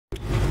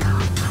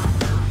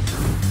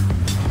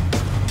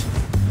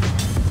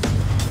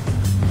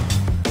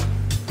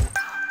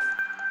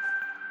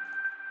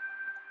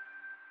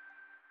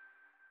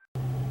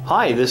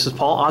Hi, this is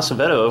Paul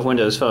Acevedo of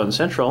Windows Phone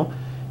Central.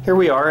 Here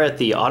we are at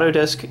the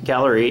Autodesk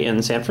Gallery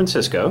in San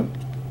Francisco.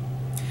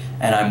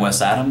 And I'm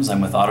Wes Adams. I'm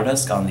with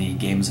Autodesk on the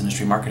Games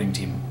Industry Marketing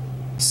team.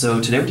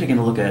 So today we're taking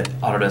a look at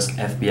Autodesk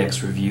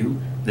FBX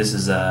Review. This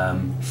is a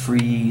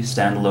free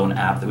standalone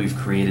app that we've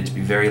created to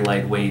be very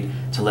lightweight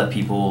to let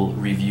people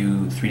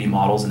review 3D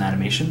models and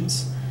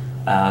animations.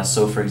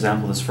 So for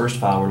example, this first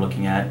file we're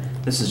looking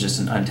at, this is just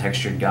an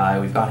untextured guy.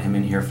 We've got him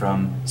in here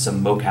from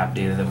some mocap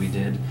data that we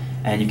did.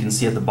 And you can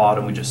see at the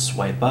bottom we just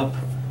swipe up,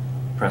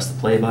 press the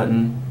play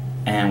button,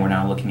 and we're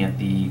now looking at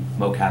the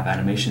mocap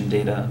animation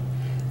data.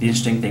 The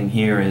interesting thing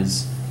here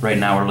is right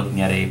now we're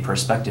looking at a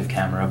perspective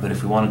camera, but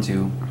if we wanted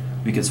to,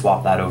 we could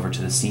swap that over to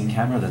the scene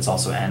camera that's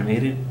also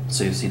animated.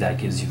 So you'll see that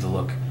gives you the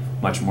look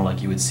much more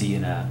like you would see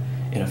in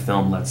a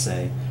film, let's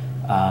say.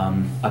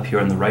 Up here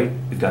on the right,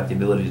 we've got the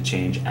ability to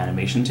change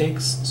animation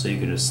takes, so you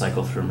can just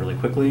cycle through them really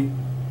quickly,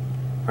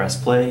 press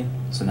play.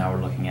 So now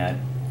we're looking at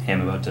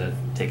him about to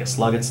take a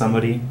slug at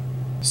somebody.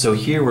 So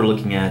here we're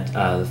looking at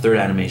the third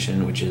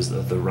animation, which is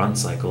the run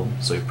cycle.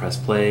 So we press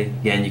play.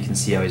 Again, you can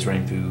see how he's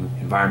running through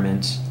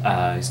environment.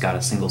 He's got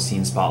a single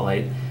scene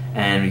spotlight,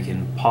 and we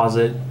can pause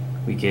it.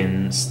 We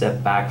can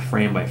step back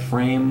frame by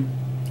frame,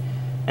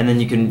 and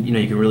then you can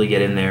really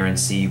get in there and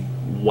see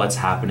what's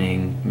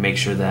happening. Make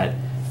sure that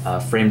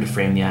frame to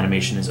frame the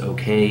animation is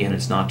okay and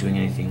it's not doing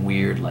anything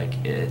weird, like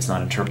it's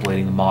not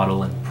interpolating the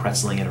model and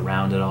pretzeling it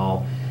around at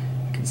all.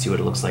 You can see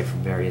what it looks like from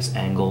various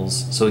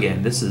angles. So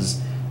again, this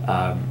is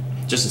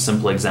just a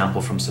simple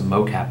example from some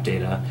mocap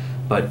data,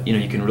 but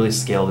you can really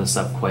scale this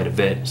up quite a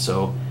bit.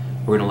 So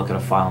we're going to look at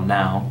a file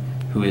now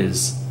who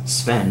is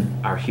Sven,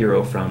 our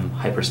hero from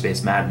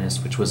Hyperspace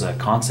Madness, which was a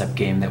concept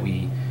game that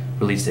we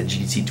released at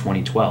GDC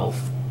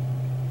 2012.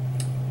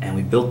 And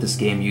we built this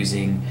game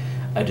using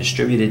a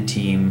distributed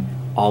team,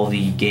 all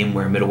the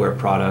gameware, middleware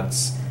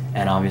products,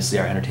 and obviously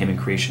our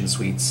entertainment creation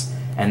suites.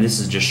 And this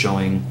is just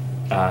showing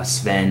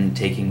Sven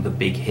taking the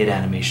big hit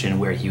animation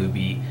where he would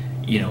be,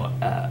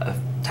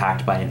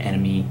 attacked by an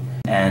enemy.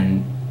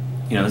 And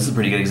this is a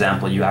pretty good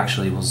example. You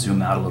actually will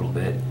zoom out a little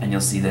bit and you'll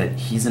see that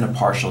he's in a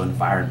partial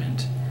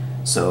environment.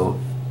 So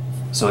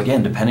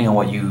again, depending on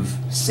what you've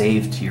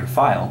saved to your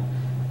file,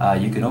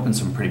 you can open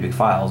some pretty big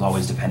files,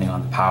 always depending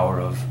on the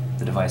power of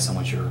the device on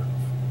which you're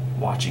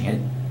watching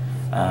it.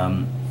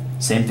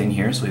 Same thing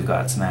here, so we've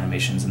got some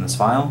animations in this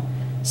file.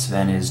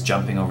 Sven is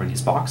jumping over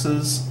these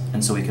boxes,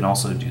 and so we can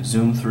also do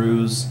zoom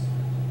throughs,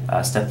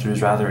 step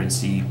throughs rather, and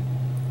see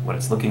what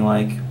it's looking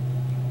like.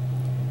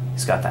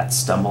 He's got that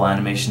stumble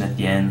animation at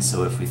the end,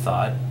 so if we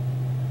thought,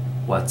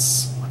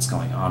 what's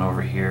going on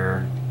over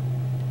here?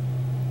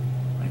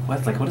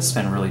 What is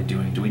Sven really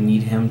doing? Do we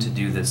need him to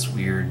do this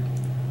weird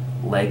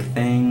leg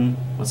thing?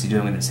 What's he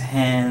doing with his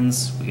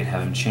hands? We could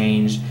have him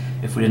changed.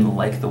 If we didn't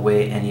like the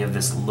way any of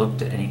this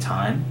looked at any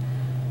time,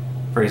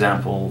 for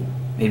example,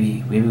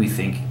 maybe we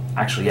think,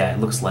 actually, yeah, it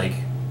looks like,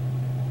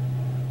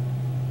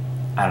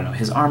 I don't know,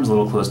 his arm's a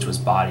little close to his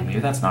body. Maybe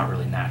that's not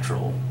really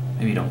natural.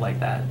 Maybe you don't like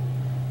that.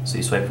 So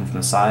you swipe him from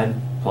the side,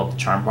 pull up the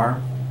charm bar,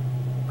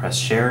 press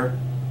share,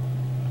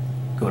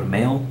 go to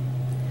mail,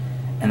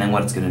 and then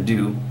what it's going to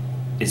do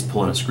is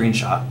pull in a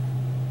screenshot.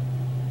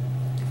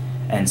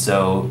 And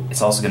so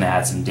it's also going to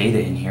add some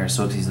data in here.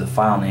 So if you see the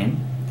file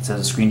name, it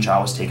says a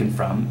screenshot was taken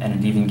from, and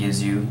it even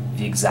gives you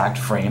the exact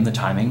frame, the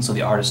timing, so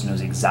the artist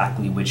knows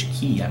exactly which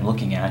key I'm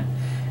looking at.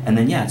 And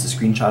then yeah, it's a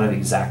screenshot of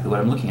exactly what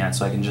I'm looking at,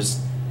 so I can just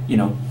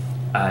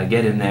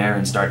get in there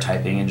and start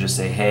typing and just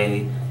say,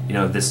 hey,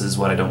 this is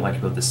what I don't like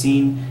about the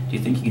scene. Do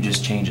you think you could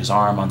just change his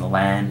arm on the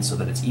land so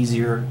that it's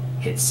easier?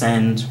 Hit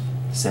send,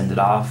 send it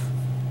off.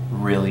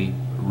 Really,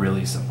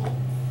 really simple.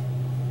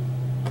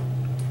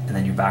 And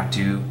then you're back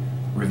to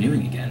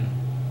reviewing again.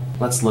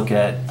 Let's look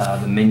at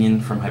the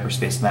minion from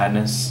Hyperspace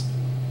Madness.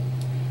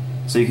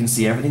 So you can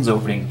see everything's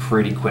opening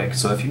pretty quick.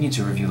 So if you need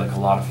to review like a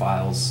lot of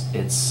files,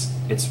 it's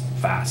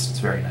fast. It's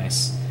very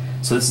nice.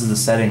 So this is the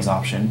settings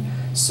option.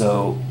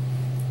 So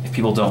if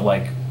people don't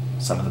like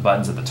some of the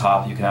buttons at the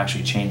top, you can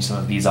actually change some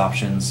of these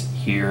options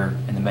here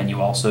in the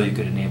menu. Also, you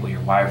could enable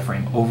your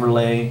wireframe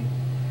overlay.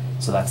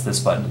 So that's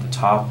this button at the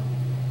top.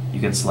 You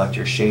can select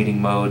your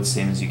shading mode,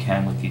 same as you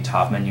can with the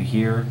top menu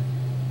here.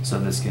 So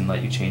this can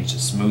let you change to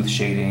smooth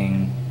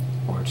shading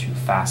or to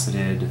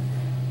faceted.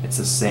 It's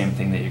the same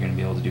thing that you're going to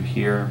be able to do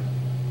here.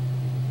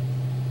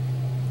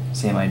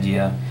 Same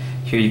idea.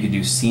 Here you could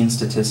do scene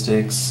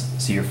statistics,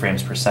 see your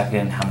frames per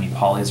second, how many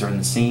polys are in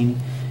the scene.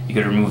 You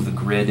could remove the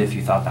grid if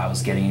you thought that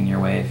was getting in your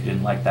way, if you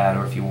didn't like that,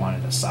 or if you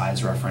wanted a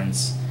size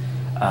reference.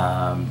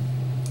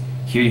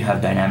 Here you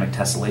have dynamic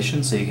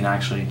tessellation, so you can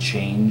actually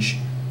change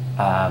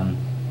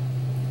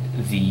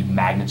the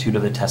magnitude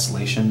of the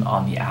tessellation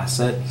on the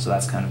asset, so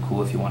that's kind of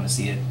cool if you want to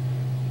see it,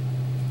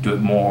 do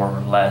it more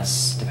or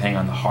less depending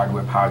on the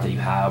hardware power that you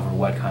have or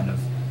what kind of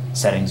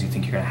settings you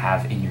think you're going to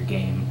have in your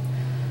game.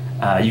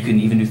 You can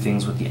even do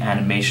things with the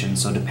animation,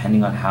 so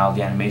depending on how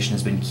the animation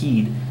has been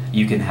keyed,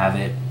 you can have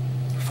it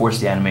force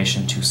the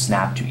animation to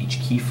snap to each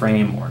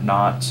keyframe or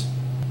not.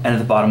 And at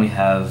the bottom we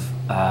have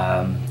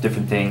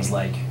different things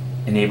like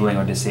enabling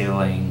or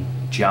disabling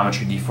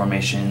geometry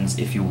deformations,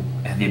 if you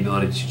have the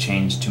ability to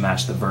change to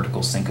match the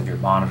vertical sync of your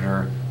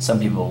monitor. Some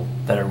people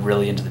that are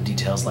really into the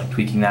details like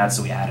tweaking that,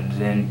 so we added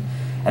it in.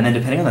 And then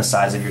depending on the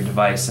size of your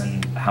device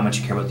and how much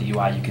you care about the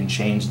UI, you can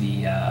change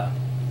the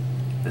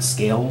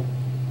scale.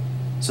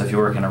 So if you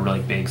work on a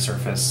really big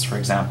surface, for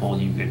example,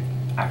 you could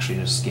actually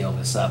just scale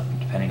this up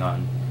depending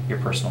on your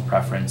personal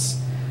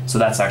preference. So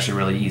that's actually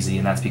really easy,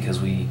 and that's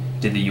because we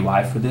did the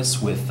UI for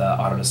this with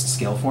Autodesk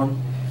Scaleform,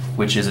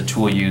 which is a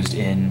tool used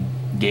in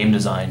game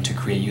design to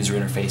create user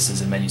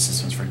interfaces and menu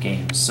systems for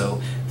games.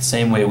 So the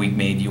same way we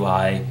made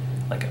UI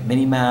like a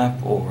mini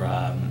map or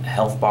a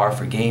health bar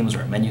for games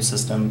or a menu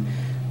system,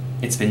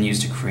 it's been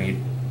used to create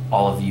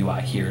all of the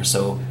UI here.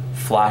 So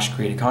Flash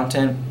created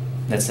content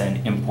that's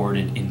then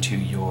imported into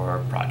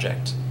your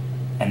project.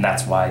 And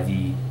that's why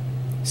the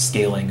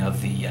scaling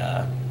of the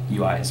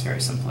UI is very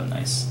simple and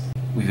nice.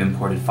 We've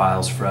imported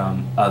files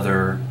from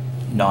other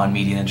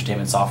non-media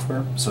entertainment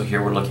software. So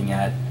here we're looking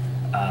at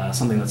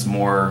something that's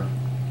more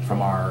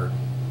from our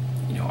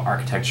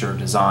architecture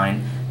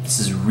design. This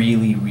is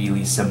really,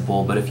 really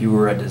simple, but if you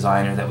were a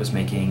designer that was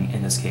making,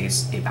 in this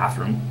case, a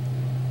bathroom,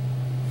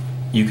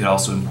 you could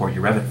also import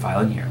your Revit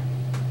file in here.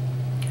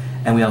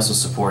 And we also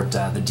support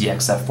the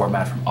DXF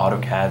format from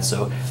AutoCAD,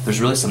 so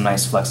there's really some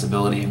nice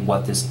flexibility in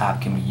what this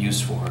app can be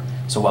used for.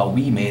 So while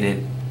we made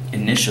it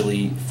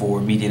initially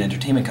for media and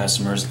entertainment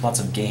customers, lots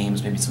of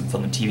games, maybe some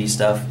film and TV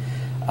stuff,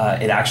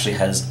 it actually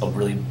has a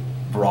really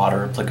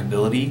broader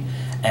applicability,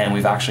 and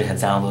we've actually had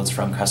downloads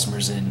from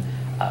customers in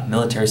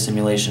military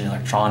simulation,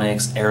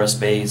 electronics,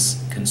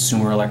 aerospace,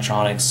 consumer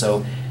electronics,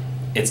 so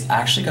it's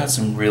actually got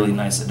some really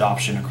nice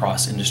adoption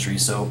across industry,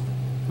 so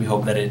we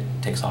hope that it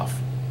takes off.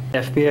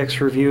 FBX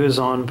review is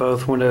on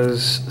both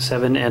Windows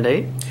 7 and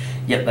 8?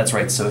 Yep, that's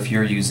right. So if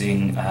you're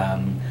using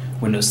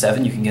Windows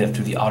 7, you can get it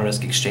through the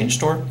Autodesk Exchange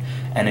Store,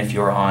 and if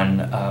you're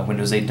on a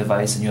Windows 8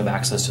 device and you have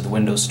access to the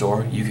Windows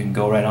Store, you can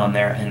go right on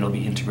there and it'll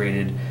be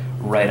integrated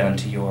right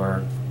onto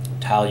your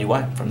Tile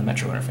UI from the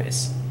Metro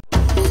interface.